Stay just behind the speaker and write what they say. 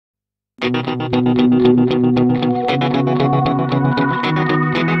Hi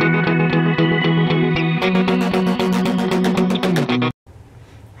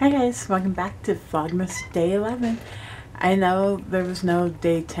guys, welcome back to Vlogmas Day 11. I know there was no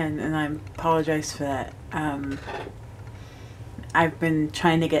Day 10 and I apologize for that. I've been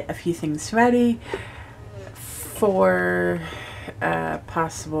trying to get a few things ready for a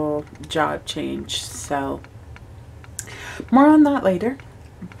possible job change, so more on that later.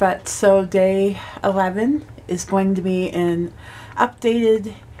 But so Day 11 is going to be an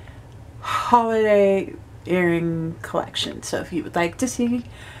updated holiday earring collection, so if you would like to see,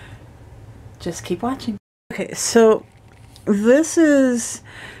 just keep watching. Okay, so this is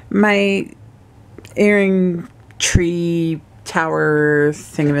my earring tree tower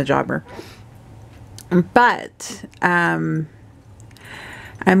thingamajobber, but I'm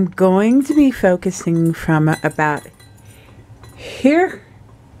going to be focusing from about here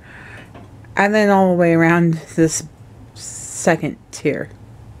and then all the way around this second tier.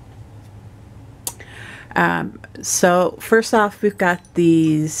 So first off, we've got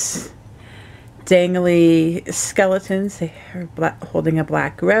these dangly skeletons. They are holding a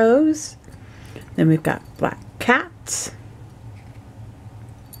black rose. Then we've got black cats.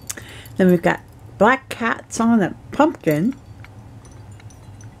 Then we've got black cats on a pumpkin.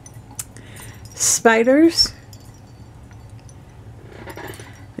 Spiders.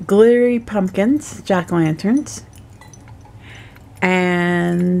 Glittery pumpkins, jack-o'-lanterns.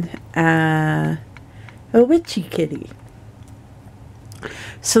 And a witchy kitty.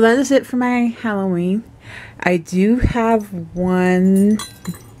 So that is it for my Halloween. I do have one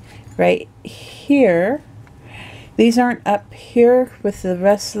right here. These aren't up here with the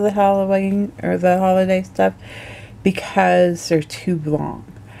rest of the Halloween or the holiday stuff because they're too long.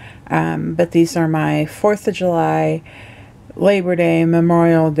 But these are my 4th of July, Labor Day,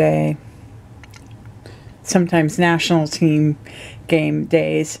 Memorial Day, sometimes national team game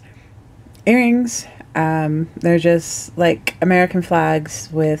days earrings. They're just like American flags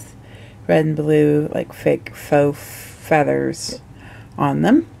with red and blue, like fake faux feathers on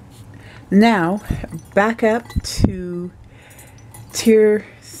them. Now, back up to tier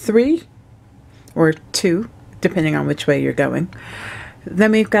 3 or 2, depending on which way you're going.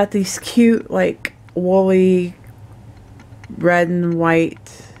 Then we've got these cute, like woolly red and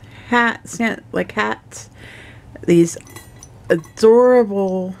white hats, like hats. These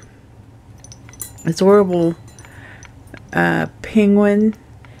adorable penguin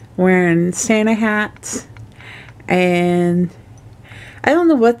wearing Santa hats, and I don't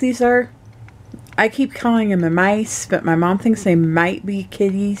know what these are. I keep calling them a mice, but my mom thinks they might be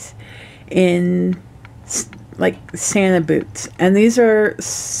kitties in like Santa boots, and these are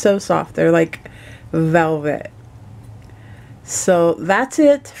so soft. They're like velvet. So that's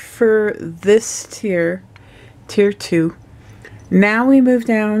it for this tier 2. Now we move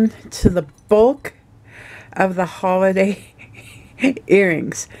down to the bulk of the holiday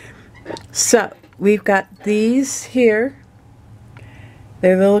earrings. So we've got these here.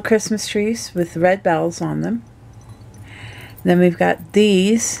 They're little Christmas trees with red bells on them. Then we've got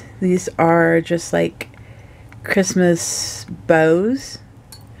these. These are just like Christmas bows.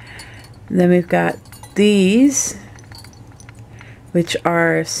 And then we've got these, which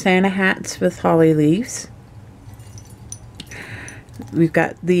are Santa hats with holly leaves. We've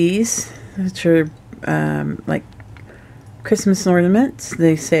got these, which are like Christmas ornaments.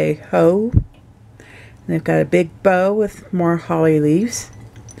 They say ho. They've got a big bow with more holly leaves.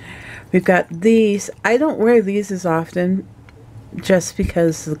 We've got these. I don't wear these as often just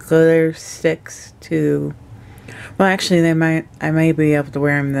because the glitter sticks to, well, actually I may be able to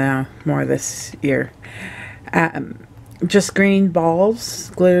wear them now more this year. Just green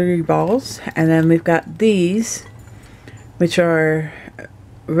balls, glittery balls. And then we've got these, which are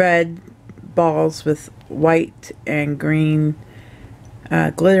red balls with white and green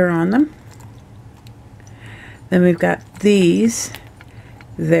glitter on them. Then we've got these.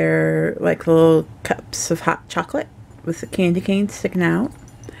 They're like little cups of hot chocolate with the candy cane sticking out.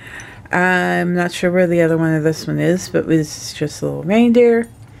 I'm not sure where the other one of this one is, but it's just a little reindeer.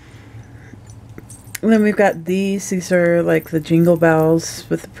 And then we've got these. These are like the jingle bells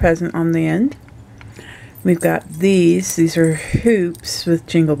with the present on the end. We've got these. These are hoops with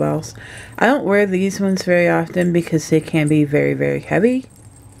jingle bells. I don't wear these ones very often because they can be very, very heavy.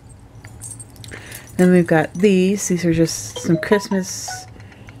 Then we've got these. These are just some Christmas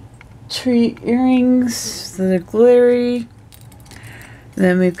tree earrings that are glittery.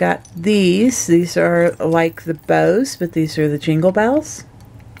 Then we've got these. These are like the bows, but these are the jingle bells.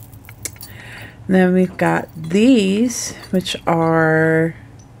 And then we've got these, which are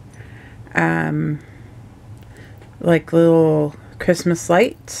like little Christmas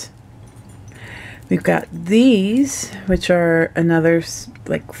lights. We've got these, which are another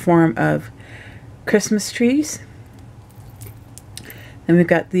like form of Christmas trees. And we've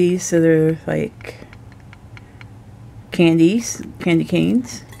got these that are like candy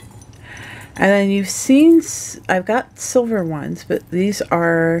canes. And then you've seen, I've got silver ones, but these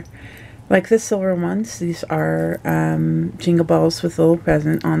are like the silver ones. These are jingle balls with a little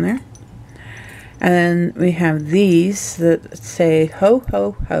present on there. And then we have these that say ho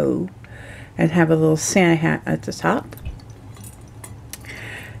ho ho and have a little Santa hat at the top.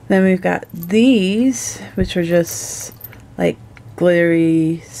 Then we've got these, which are just like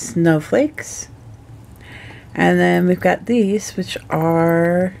glittery snowflakes. And then we've got these, which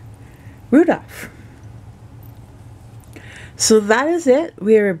are Rudolph. So that is it.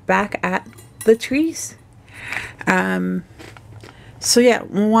 We're back at the trees. So yeah,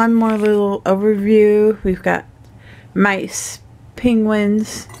 one more little overview. We've got mice,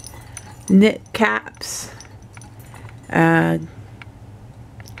 penguins, knit caps,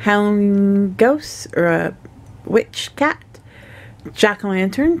 howling ghosts, or a witch cat,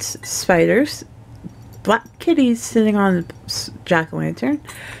 jack-o'-lanterns, spiders, black kitties sitting on the jack-o'-lantern,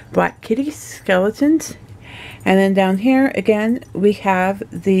 black kitties, skeletons, and then down here again we have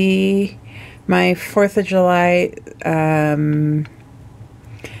my 4th of July,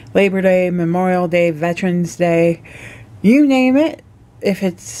 Labor Day, Memorial Day, Veterans Day, you name it. If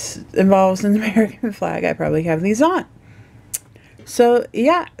it involves an American flag, I probably have these on. So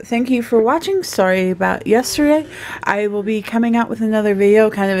yeah, thank you for watching. Sorry about yesterday. I will be coming out with another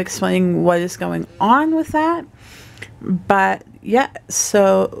video kind of explaining what is going on with that. But yeah,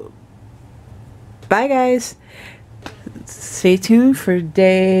 so bye guys. Stay tuned for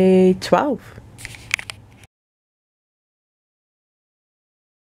day 12.